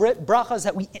 Those are brachas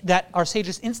that our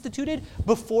sages instituted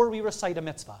before we recite a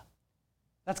mitzvah.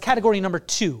 That's category number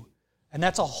 2. And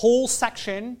that's a whole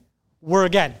section where,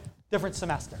 again, different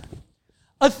semester.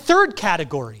 A third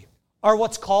category are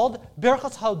what's called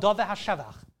Brachas Ha'odah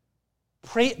v'Hashevach,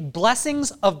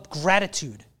 blessings of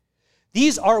gratitude.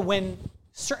 These are when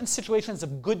certain situations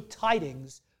of good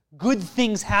tidings, good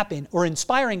things happen, or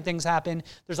inspiring things happen.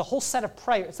 There's a whole set of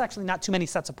prayers. It's actually not too many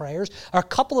sets of prayers. Are a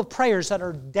couple of prayers that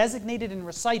are designated and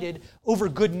recited over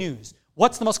good news.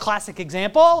 What's the most classic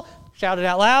example? Shout it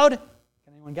out loud.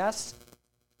 Can anyone guess?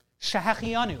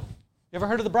 Shehachianu. You ever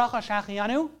heard of the bracha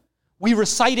Shehachianu? We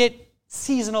recite it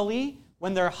seasonally.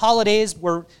 When there are holidays,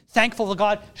 we're thankful to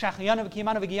God. Shehachianu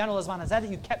v'kiyamanu v'giyanu l'zman hazeh, that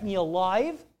you kept me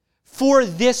alive for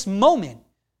this moment.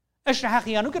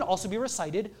 Shehachianu can also be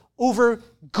recited over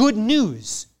good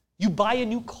news. You buy a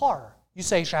new car, you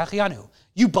say Shehachianu.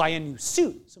 You buy a new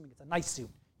suit, assuming it's a nice suit,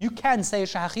 you can say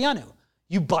Shehachianu.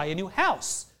 You buy a new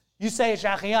house, you say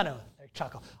Shehachianu.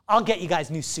 Chuckle. I'll get you guys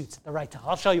new suits at the right time.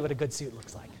 I'll show you what a good suit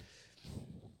looks like.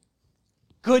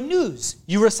 Good news,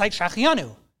 you recite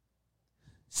Shehachianu.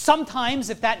 Sometimes,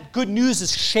 if that good news is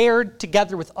shared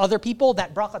together with other people,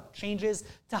 that bracha changes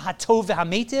to hatov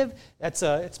v'hametiv.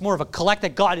 It's more of a collect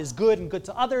that God is good and good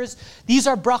to others. These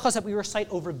are brachas that we recite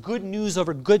over good news,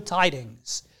 over good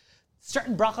tidings.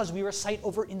 Certain brachas we recite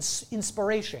over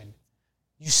inspiration.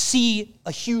 You see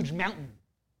a huge mountain.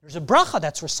 There's a bracha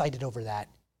that's recited over that.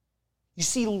 You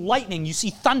see lightning, you see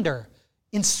thunder,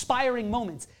 inspiring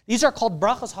moments. These are called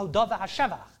brachas ha'odah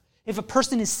v'hashevach. If a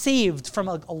person is saved from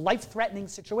a life-threatening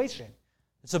situation,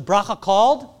 it's a bracha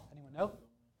called, anyone know?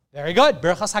 Very good,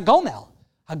 Brachas Hagomel.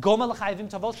 Hagomel l'chayivim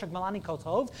tavot shegmalani kol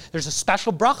tov. There's a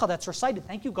special bracha that's recited.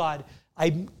 Thank you, God.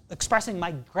 I'm expressing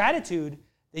my gratitude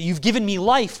that you've given me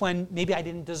life when maybe I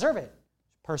didn't deserve it.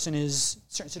 Person is in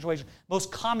a certain situation.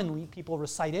 Most commonly, people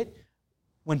recite it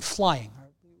when flying.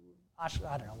 I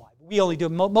don't know why. We only do it.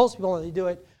 Most people only do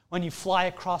it when you fly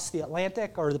across the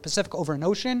Atlantic or the Pacific over an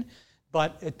ocean.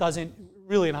 But it doesn't,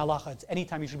 really in halacha, it's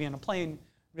anytime you should be on a plane,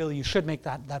 really you should make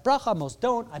that bracha. Most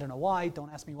don't. I don't know why. Don't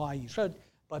ask me why you should.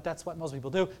 But that's what most people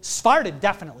do. Sephardim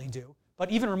definitely do. But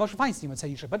even Moshe Feinstein would say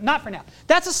you should. But not for now.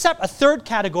 That's a third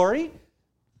category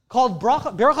called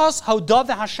Brachas Ha'odah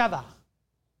v'Hashevach.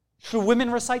 Should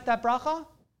women recite that bracha?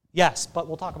 Yes, but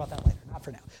we'll talk about that later. Not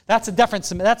for now. That's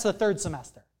the third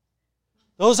semester.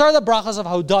 Those are the brachas of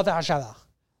Ha'odah v'Hashevach.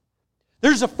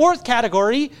 There's a fourth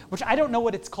category, which I don't know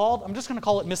what it's called. I'm just going to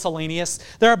call it miscellaneous.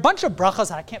 There are a bunch of brachas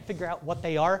that I can't figure out what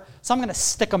they are, so I'm going to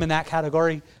stick them in that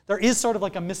category. There is sort of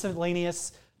like a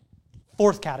miscellaneous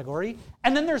fourth category.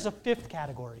 And then there's a fifth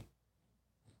category.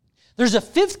 There's a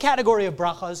fifth category of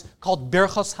brachas called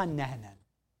Brachas HaNehenen.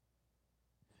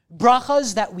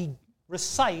 Brachas that we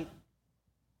recite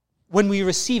when we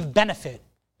receive benefit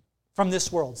from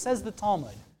this world, says the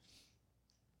Talmud.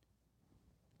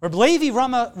 Rabbi Levi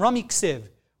Rami Ksiv.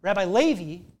 Rabbi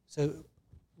Levi, so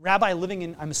rabbi living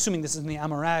in, I'm assuming this is in the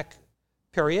Amorac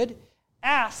period,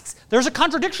 asks, there's a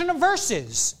contradiction of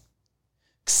verses.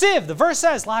 Ksiv, the verse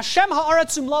says, La Hashem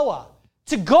ha'aretz umloa.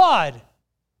 To God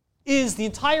is the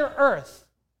entire earth.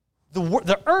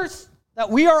 The earth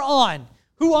that we are on.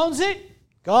 Who owns it?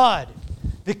 God.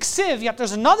 The Ksiv, yet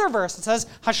there's another verse that says,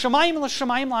 Hashemayim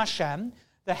l'shemayim la'Hashem.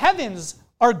 The heavens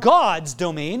are God's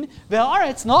domain.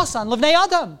 Ve'aretz nasan livnei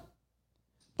adam.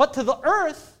 But to the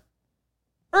earth,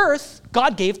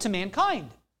 God gave to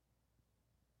mankind.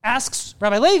 Asks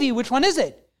Rabbi Levi, which one is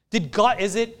it?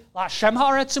 Is it Hashem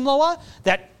ha'aretz umloa,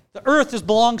 that the earth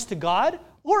belongs to God?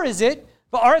 Or is it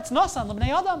ve'aretz nasan livnei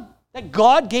adam, that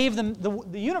God gave them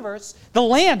the universe, the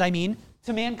land,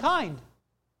 to mankind?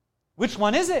 Which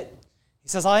one is it? He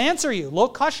says, I'll answer you. Lo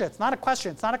kasha, it's not a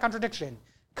question, it's not a contradiction.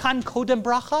 Kan kodem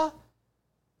bracha,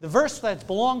 the verse that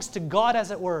belongs to God,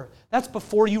 as it were, that's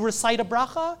before you recite a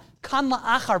bracha. Kan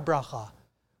la'achar bracha.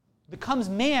 becomes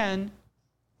man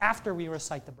after we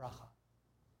recite the bracha.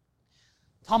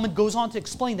 Talmud goes on to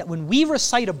explain that when we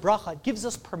recite a bracha, it gives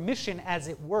us permission, as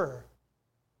it were,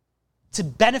 to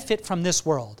benefit from this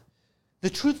world. The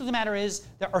truth of the matter is,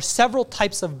 there are several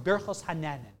types of Brachas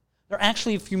Hananen. There are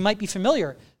actually, if you might be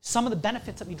familiar, some of the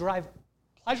benefits that we derive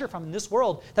pleasure from in this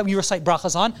world that we recite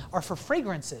brachas on are for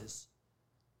fragrances.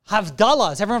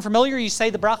 Havdalah, is everyone familiar? You say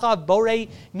the bracha of Borei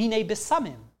Mine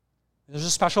Besamim. There's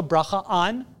a special bracha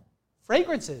on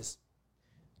fragrances.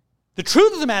 The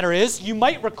truth of the matter is, you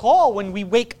might recall when we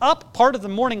wake up, part of the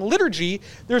morning liturgy,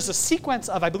 there's a sequence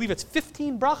of, I believe it's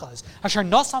 15 brachas. Asher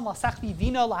nosam lasachvi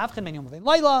vino la'avchen ben yom v'ben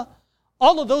laila.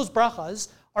 All of those brachas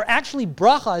are actually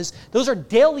brachas. Those are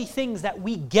daily things that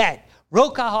we get.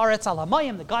 Roka haaretz al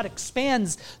hamayim, that God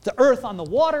expands the earth on the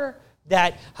water,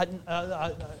 that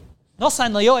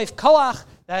nosan layoef koach,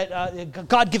 that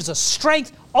God gives us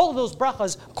strength. All of those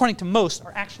brachas, according to most,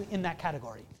 are actually in that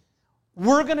category.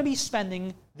 We're going to be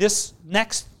spending this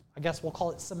next, I guess we'll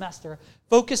call it semester,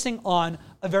 focusing on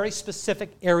a very specific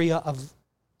area of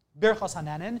Brachas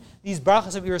Hananen, these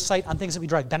brachas that we recite on things that we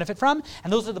derive benefit from,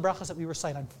 and those are the brachas that we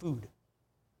recite on food.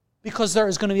 Because there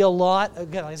is going to be a lot,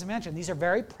 again, as I mentioned, these are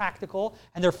very practical,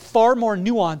 and they're far more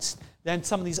nuanced than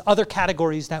some of these other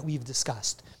categories that we've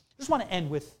discussed. I just want to end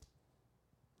with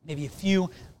maybe a few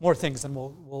more things, and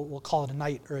we'll call it a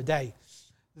night or a day.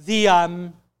 It's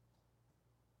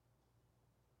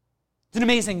an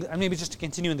amazing, maybe just to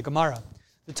continue in the Gemara.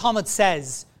 The Talmud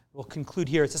says, we'll conclude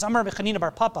here, it says, Amar Rabbi Chanina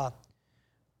bar Papa,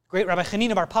 great Rabbi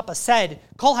Chanina bar Papa said,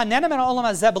 Kol hanenem min ha'olam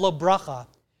hazeh b'lo bracha.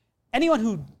 Anyone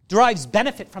who derives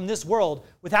benefit from this world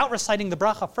without reciting the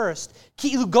bracha first,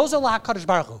 ki ilu gozel la'hakadosh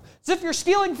baruch hu. As if you're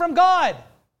stealing from God.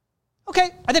 Okay,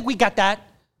 I think we got that.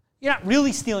 You're not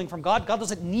really stealing from God. God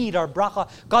doesn't need our bracha.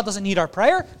 God doesn't need our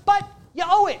prayer, but you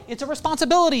owe it. It's a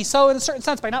responsibility. So in a certain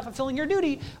sense, by not fulfilling your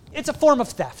duty, it's a form of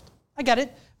theft. I get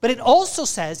it. But it also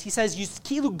says, he says,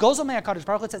 kilu gozel me'hakadosh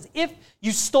baruch hu. It says if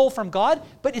you stole from God,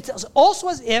 but it's also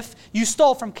as if you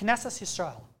stole from Knesset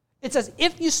Yisrael. It says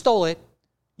if you stole it,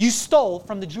 you stole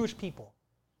from the Jewish people.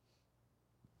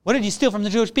 What did you steal from the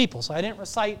Jewish people? So I didn't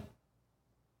recite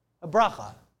a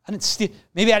bracha. I didn't steal.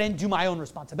 Maybe I didn't do my own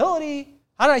responsibility.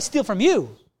 How did I steal from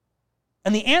you?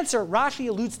 And the answer, Rashi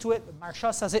alludes to it, but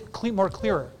Marsha says it more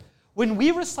clearer. When we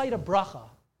recite a bracha,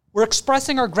 we're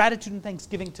expressing our gratitude and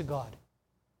thanksgiving to God.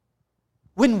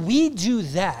 When we do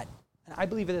that, and I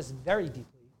believe it is very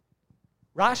deeply,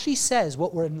 Rashi says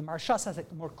what we're in the Marsha says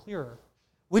it more clearer.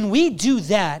 When we do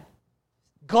that,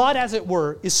 God, as it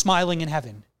were, is smiling in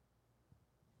heaven.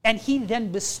 And he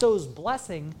then bestows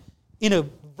blessing in a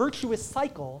virtuous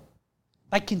cycle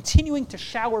by continuing to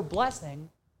shower blessing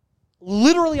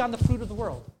literally on the fruit of the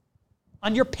world,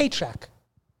 on your paycheck.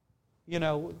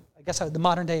 I guess the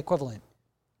modern day equivalent.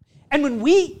 And when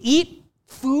we eat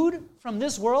food from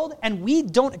this world and we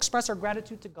don't express our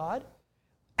gratitude to God,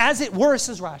 as it were,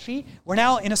 says Rashi, we're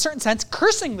now, in a certain sense,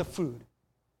 cursing the food.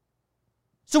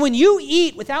 So when you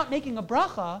eat without making a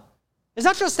bracha, it's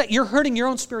not just that you're hurting your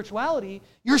own spirituality,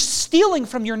 you're stealing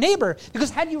from your neighbor. Because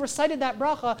had you recited that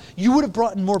bracha, you would have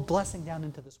brought more blessing down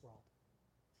into this world.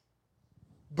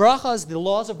 Brachas, the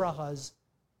laws of brachas,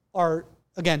 are,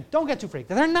 again, don't get too freaked.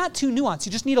 They're not too nuanced.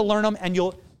 You just need to learn them and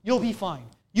you'll be fine.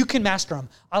 You can master them.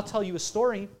 I'll tell you a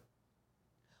story.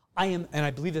 And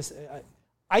I believe this,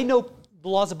 I know the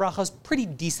laws of brachas pretty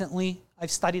decently.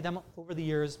 I've studied them over the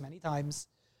years many times.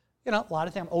 A lot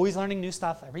of things. I'm always learning new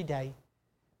stuff every day.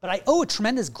 But I owe a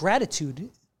tremendous gratitude,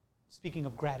 speaking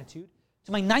of gratitude,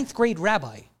 to my 9th grade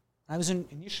rabbi. I was in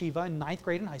yeshiva in 9th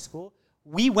grade in high school.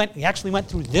 We actually went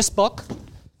through this book.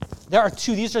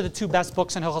 These are the two best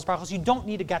books in Hilchos Brachos. You don't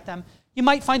need to get them. You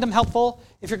might find them helpful.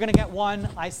 If you're going to get one,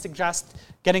 I suggest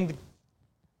getting the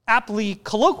aptly,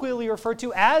 colloquially referred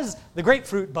to as the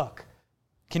grapefruit book.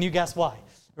 Can you guess why?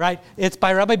 Right? It's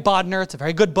by Rabbi Bodner. It's a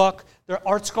very good book. Their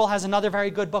Art Scroll has another very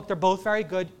good book. They're both very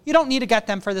good. You don't need to get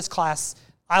them for this class.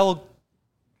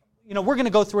 we're going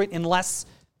to go through it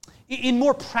in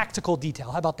more practical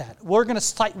detail. How about that? We're going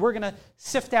to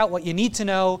sift out what you need to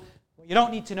know, what you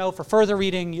don't need to know for further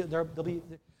reading.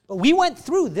 But we went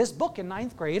through this book in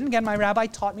 9th grade, and again, my rabbi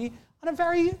taught me on a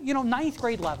very, 9th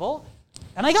grade level,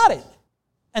 and I got it.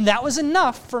 And that was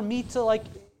enough for me to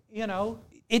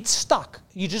it stuck.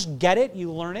 You just get it,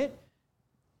 you learn it.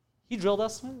 He drilled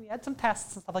us, we had some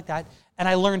tests and stuff like that, and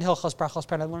I learned Hilchos Brachos,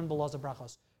 and I learned the laws of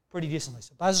Brachos pretty decently.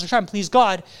 So, B'ez Hashem, please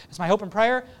God, it's my hope and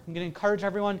prayer. I'm going to encourage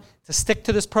everyone to stick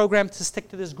to this program, to stick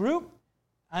to this group,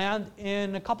 and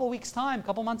in a couple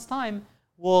months' time,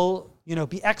 we'll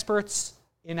be experts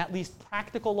in at least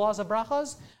practical laws of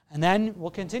Brachos, and then we'll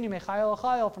continue Mechayel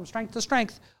Achayel from strength to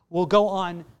strength. We'll go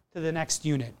on to the next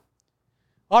unit.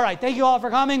 All right, thank you all for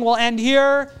coming. We'll end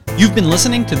here. You've been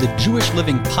listening to the Jewish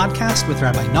Living Podcast with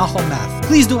Rabbi Nahum Math.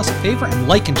 Please do us a favor and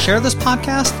like and share this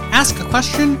podcast, ask a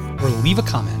question, or leave a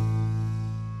comment.